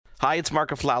Hi, it's Mark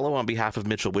Aflalo on behalf of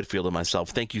Mitchell Whitfield and myself.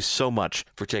 Thank you so much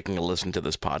for taking a listen to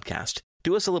this podcast.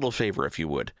 Do us a little favor if you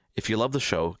would. If you love the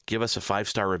show, give us a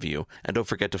 5-star review, and don't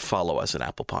forget to follow us at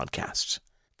Apple Podcasts.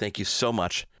 Thank you so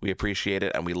much. We appreciate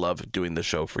it, and we love doing the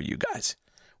show for you guys.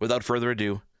 Without further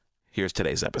ado, here's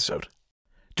today's episode.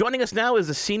 Joining us now is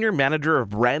the Senior Manager of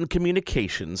Brand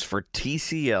Communications for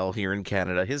TCL here in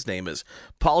Canada. His name is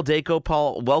Paul Dacko.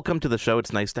 Paul, welcome to the show.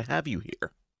 It's nice to have you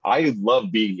here. I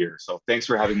love being here, so thanks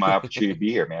for having my opportunity to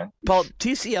be here, man. Paul,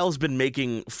 TCL's been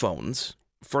making phones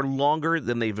for longer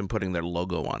than they've been putting their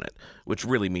logo on it, which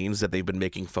really means that they've been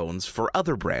making phones for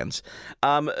other brands.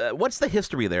 What's the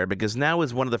history there? Because now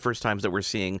is one of the first times that we're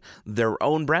seeing their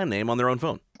own brand name on their own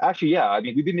phone. Actually, yeah. I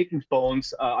mean, we've been making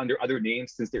phones under other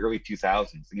names since the early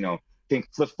 2000s. You know, think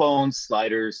flip phones,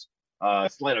 sliders,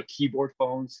 slide-out keyboard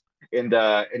phones. And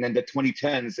then the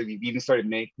 2010s, we even started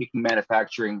making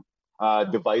manufacturing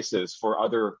devices for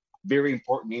other very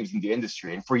important names in the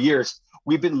industry. And for years,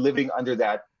 we've been living under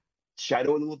that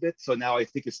shadow a little bit. So now I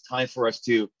think it's time for us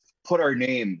to put our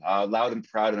name loud and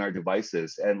proud on our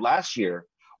devices. And last year,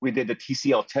 we did the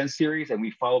TCL 10 series, and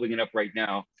we're following it up right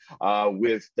now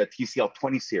with the TCL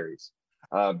 20 series.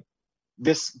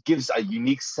 This gives a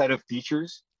unique set of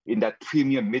features in that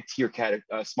premium mid-tier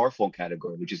smartphone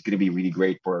category, which is going to be really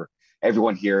great for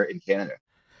everyone here in Canada.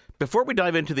 Before we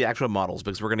dive into the actual models,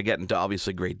 because we're going to get into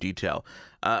obviously great detail,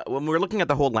 when we're looking at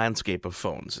the whole landscape of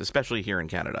phones, especially here in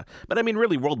Canada, but I mean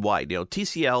really worldwide,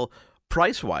 TCL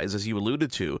price-wise, as you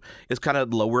alluded to, is kind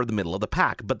of lower the middle of the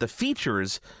pack, but the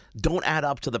features don't add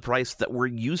up to the price that we're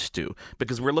used to,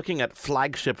 because we're looking at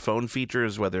flagship phone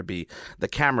features, whether it be the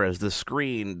cameras, the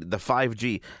screen, the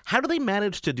 5G. How do they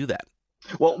manage to do that?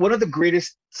 Well, one of the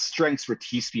greatest strengths for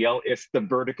TCL is the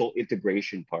vertical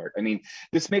integration part. I mean,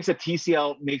 this makes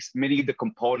TCL makes many of the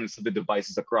components of the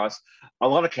devices across a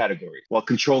lot of categories while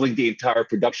controlling the entire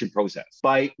production process.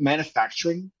 By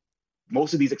manufacturing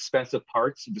most of these expensive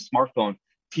parts of the smartphone,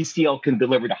 TCL can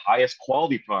deliver the highest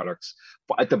quality products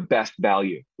at the best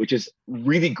value, which is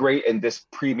really great in this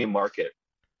premium market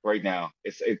right now.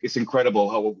 It's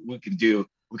incredible how we can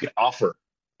offer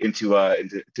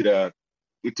into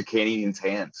Canadians'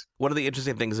 hands. One of the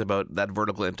interesting things about that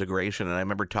vertical integration, and I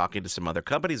remember talking to some other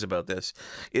companies about this,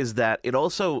 is that it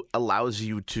also allows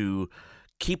you to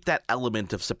keep that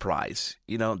element of surprise,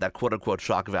 that quote-unquote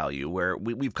shock value, where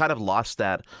we've kind of lost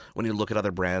that when you look at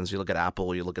other brands. You look at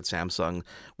Apple, you look at Samsung.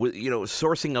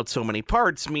 Sourcing out so many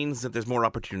parts means that there's more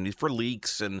opportunities for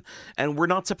leaks, and we're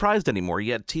not surprised anymore.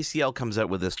 Yet TCL comes out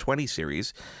with this 20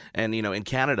 series, and in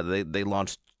Canada they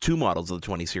launched 2 models of the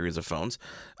 20 series of phones,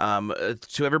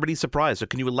 to everybody's surprise. So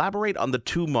can you elaborate on the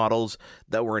 2 models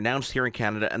that were announced here in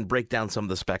Canada and break down some of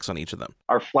the specs on each of them?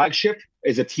 Our flagship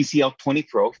is a TCL 20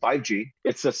 Pro 5G.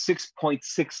 It's a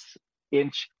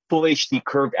 6.6-inch Full HD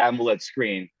curved AMOLED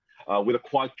screen with a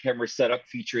quad camera setup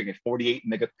featuring a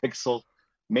 48-megapixel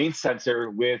main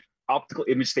sensor with optical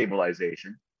image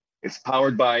stabilization. It's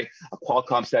powered by a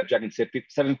Qualcomm Snapdragon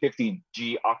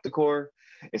 750G octa-core.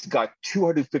 It's got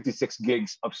 256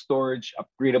 gigs of storage,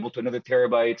 upgradable to another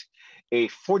terabyte, a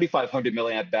 4,500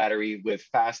 milliamp battery with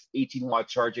fast 18-watt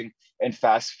charging and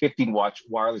fast 15-watt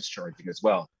wireless charging as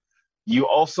well. You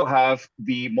also have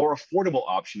the more affordable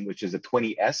option, which is the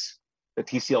 20S, the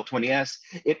TCL 20S.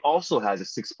 It also has a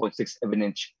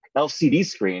 6.67-inch LCD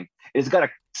screen. It's got a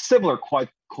similar quad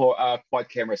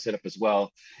camera setup as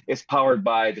well. It's powered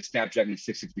by the Snapdragon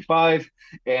 665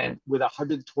 and with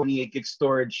 128 gig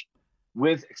storage,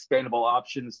 with expandable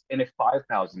options and a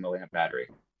 5,000 milliamp battery.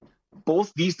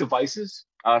 Both these devices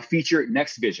feature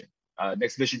Next Vision.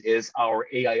 Next Vision is our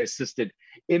AI-assisted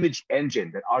image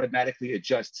engine that automatically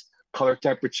adjusts color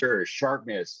temperature,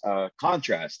 sharpness,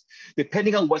 contrast,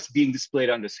 depending on what's being displayed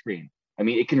on the screen. I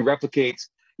mean, it can replicate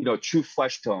true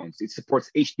flesh tones. It supports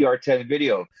HDR10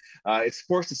 video. It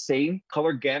supports the same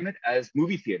color gamut as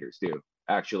movie theaters do,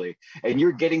 actually. And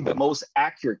you're getting the most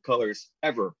accurate colors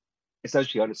ever,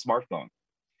 essentially on a smartphone.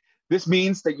 This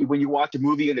means that when you watch a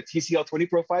movie in the TCL 20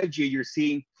 Pro 5G, you're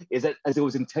seeing is that as it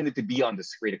was intended to be on the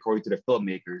screen, according to the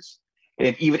filmmakers. And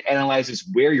it even analyzes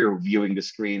where you're viewing the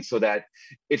screen so that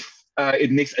it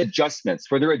makes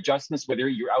further adjustments, whether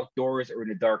you're outdoors or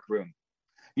in a dark room.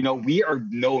 We are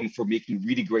known for making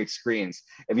really great screens,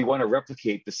 and we want to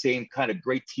replicate the same kind of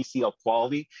great TCL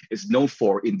quality is known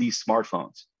for in these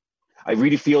smartphones. I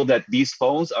really feel that these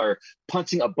phones are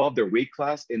punching above their weight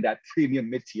class in that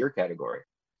premium mid-tier category.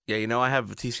 Yeah, I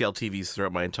have TCL TVs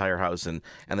throughout my entire house, and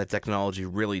the technology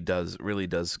really does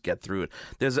get through it.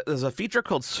 There's a feature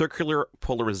called circular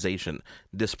polarization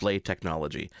display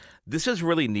technology This is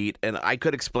really neat, and I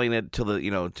could explain it till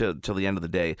the till the end of the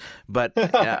day. But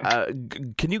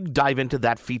can you dive into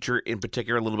that feature in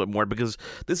particular a little bit more, because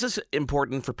this is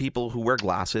important for people who wear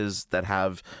glasses that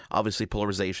have obviously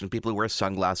polarization, people who wear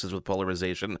sunglasses with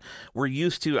polarization. We're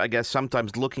used to, I guess,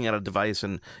 sometimes looking at a device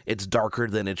and it's darker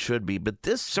than it should be, but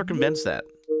this circumvents that.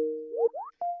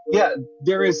 Yeah,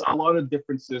 there is a lot of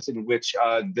differences in which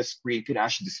this screen can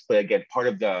actually display. Again, part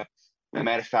of the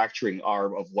manufacturing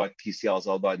arm of what TCL is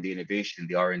all about in the innovation,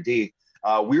 the R&D.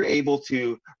 We're able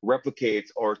to replicate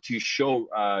or to show,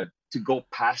 to go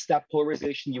past that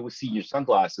polarization you will see in your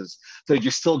sunglasses, so that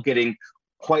you're still getting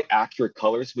quite accurate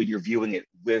colors when you're viewing it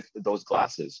with those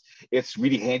glasses. It's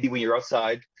really handy when you're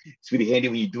outside. It's really handy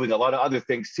when you're doing a lot of other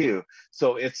things too.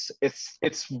 So it's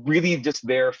really just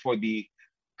there for the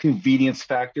convenience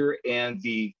factor and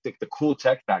the cool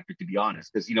tech factor, to be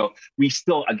honest, because we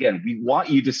still, again, we want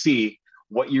you to see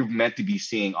what you're meant to be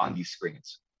seeing on these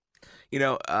screens.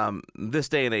 This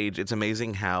day and age, it's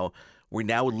amazing how we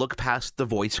now look past the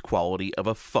voice quality of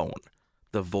a phone.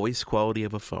 The voice quality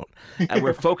of a phone. And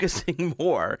we're focusing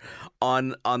more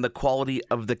on the quality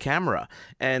of the camera.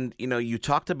 And, you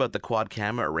talked about the quad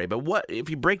camera array, but what, if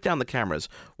you break down the cameras,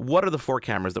 what are the 4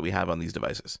 cameras that we have on these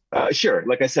devices? Sure.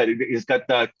 Like I said, it's got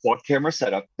the quad camera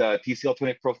setup. The TCL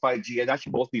 20 Pro 5G, and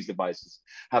actually both these devices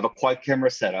have a quad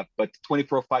camera setup, but the 20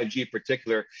 Pro 5G in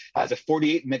particular has a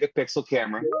 48 megapixel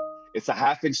camera. It's a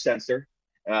half-inch sensor.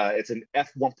 It's an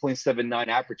f1.79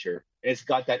 aperture, and it's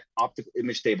got that optical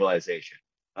image stabilization.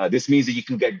 This means that you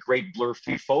can get great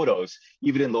blur-free photos,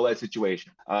 even in low-light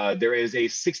situation. There is a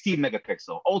 60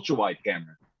 megapixel ultra-wide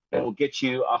camera that will get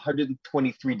you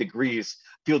 123 degrees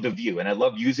field of view. And I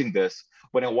love using this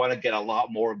when I want to get a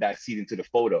lot more of that seed into the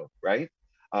photo, right?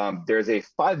 There's a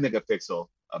 5 megapixel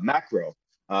macro,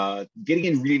 getting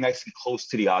in really nice and close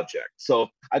to the object. So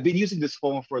I've been using this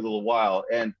phone for a little while,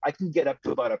 and I can get up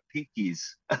to about a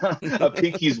pinky's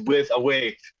width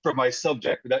away from my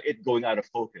subject without it going out of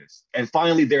focus. And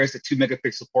finally, there's the 2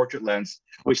 megapixel portrait lens,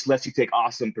 which lets you take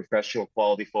awesome professional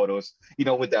quality photos,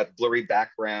 with that blurry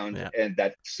background, yeah, and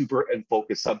that super in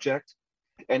focus subject.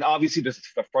 And obviously, there's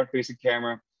a front-facing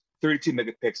camera, 32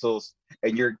 megapixels,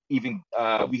 and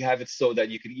we have it so that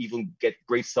you can even get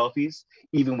great selfies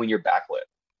even when you're backlit.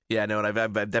 Yeah, no, and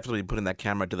I've definitely been putting that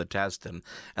camera to the test, and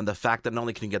the fact that not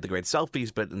only can you get the great selfies,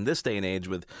 but in this day and age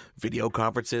with video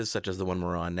conferences such as the one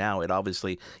we're on now, it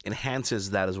obviously enhances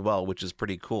that as well, which is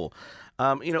pretty cool.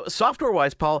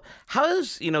 Software-wise, Paul, how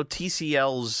does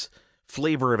TCL's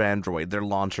flavor of Android, their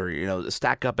launcher,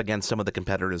 stack up against some of the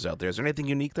competitors out there? Is there anything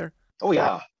unique there? Oh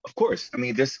yeah, of course. I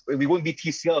mean, we wouldn't be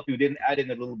TCL if we didn't add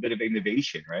in a little bit of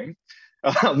innovation, right?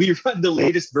 We run the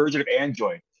latest version of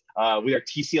Android with our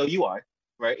TCL UI.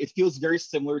 Right? It feels very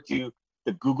similar to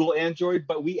the Google Android,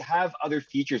 but we have other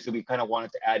features that we kind of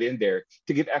wanted to add in there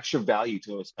to give extra value to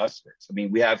those customers. I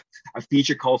mean, we have a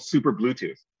feature called Super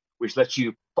Bluetooth, which lets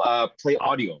you play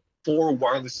audio 4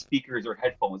 wireless speakers or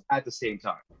headphones at the same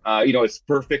time. It's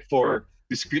perfect for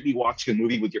discreetly watching a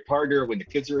movie with your partner when the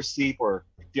kids are asleep, or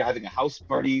if you're having a house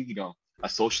party, a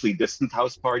socially distant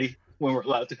house party, when we're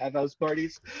allowed to have house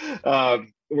parties.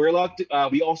 We're allowed to,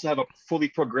 we also have a fully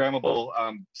programmable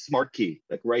smart key,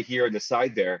 like right here on the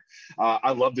side there.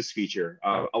 I love this feature.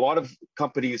 A lot of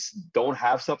companies don't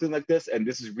have something like this, and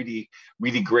this is really,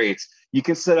 really great. You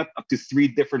can set up to 3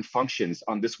 different functions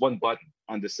on this one button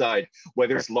on the side,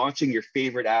 whether it's launching your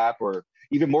favorite app or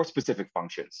even more specific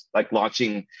functions, like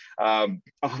launching a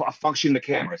function in the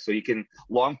camera. So you can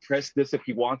long press this if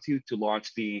you want to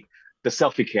launch the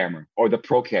selfie camera or the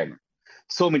pro camera.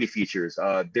 So many features.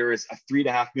 There is a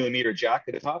 3.5 millimeter jack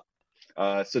at the top,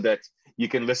 so that you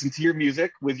can listen to your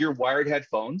music with your wired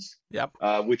headphones. Yep.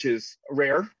 Which is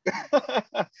rare.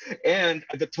 And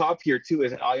at the top here too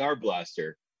is an IR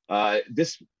blaster.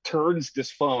 This turns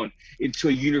this phone into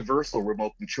a universal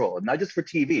remote control, and not just for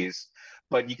TVs,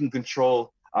 but you can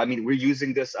control. I mean, we're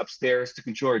using this upstairs to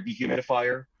control our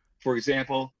dehumidifier, for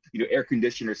example, air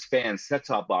conditioners, fans,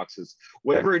 set-top boxes,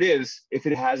 whatever it is. If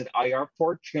it has an IR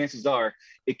port, chances are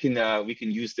we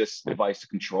can use this device to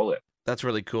control it. That's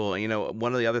really cool.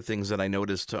 One of the other things that I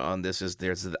noticed on this is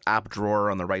there's the app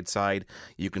drawer on the right side.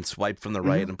 You can swipe from the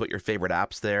right and put your favorite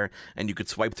apps there, and you could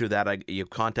swipe through that. Your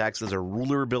contacts, there's a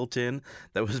ruler built in.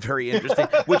 That was very interesting.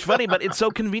 Which funny, but it's so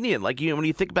convenient. Like, when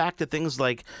you think back to things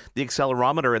like the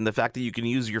accelerometer and the fact that you can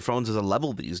use your phones as a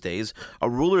level these days, a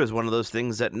ruler is one of those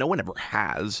things that no one ever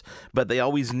has, but they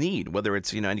always need, whether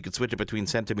it's, and you can switch it between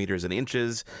centimeters and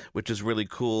inches, which is really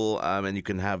cool. And you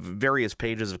can have various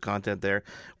pages of content there.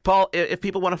 Paul, if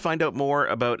people want to find out more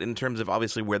about, in terms of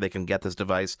obviously where they can get this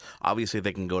device, obviously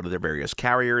they can go to their various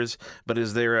carriers. But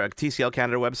is there a TCL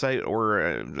Canada website or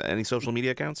any social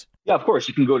media accounts? Yeah, of course.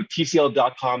 You can go to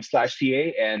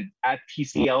tcl.com/ca and at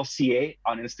TCLCA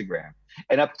on Instagram.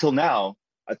 And up till now,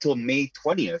 until May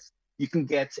 20th, you can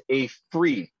get a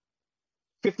free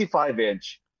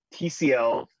 55-inch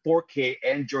TCL 4K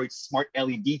Android Smart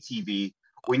LED TV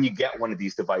when you get one of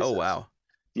these devices. Oh, wow.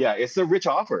 Yeah, it's a rich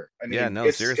offer. I mean,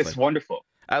 seriously. It's wonderful.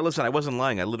 Listen, I wasn't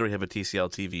lying. I literally have a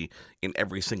TCL TV in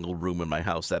every single room in my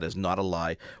house. That is not a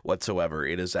lie whatsoever.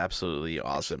 It is absolutely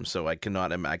awesome. So I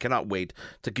cannot wait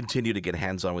to continue to get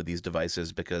hands-on with these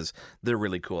devices because they're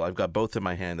really cool. I've got both in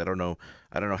my hand. I don't know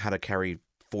how to carry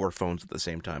 4 phones at the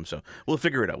same time. So we'll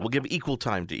figure it out. We'll give equal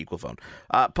time to equal phone.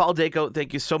 Paul Dacko,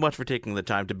 thank you so much for taking the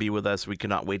time to be with us. We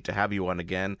cannot wait to have you on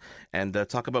again and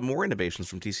talk about more innovations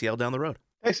from TCL down the road.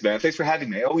 Thanks, man. Thanks for having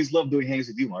me. I always love doing hangs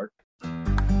with you, Mark.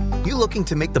 You looking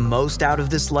to make the most out of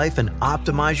this life and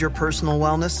optimize your personal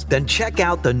wellness? Then check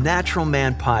out the Natural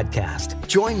Man Podcast.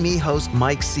 Join me, host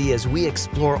Mike C., as we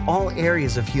explore all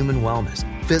areas of human wellness,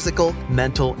 physical,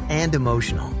 mental, and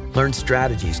emotional. Learn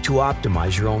strategies to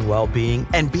optimize your own well-being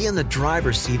and be in the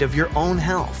driver's seat of your own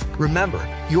health. Remember,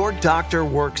 your doctor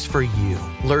works for you.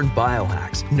 Learn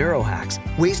biohacks, neurohacks,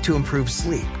 ways to improve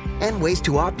sleep, and ways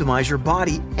to optimize your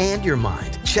body and your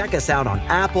mind. Check us out on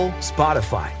Apple,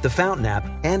 Spotify, the Fountain app,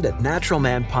 and at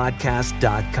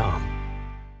naturalmanpodcast.com.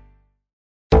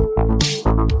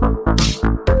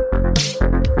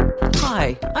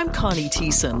 Hi, I'm Connie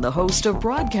Thiessen, the host of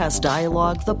Broadcast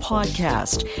Dialogue, the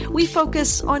podcast. We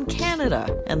focus on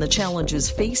Canada and the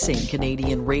challenges facing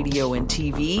Canadian radio and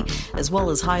TV, as well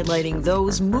as highlighting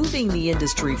those moving the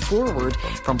industry forward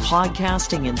from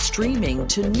podcasting and streaming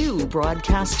to new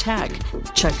broadcast tech.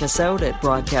 Check us out at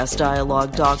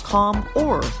broadcastdialogue.com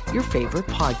or your favorite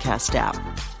podcast app.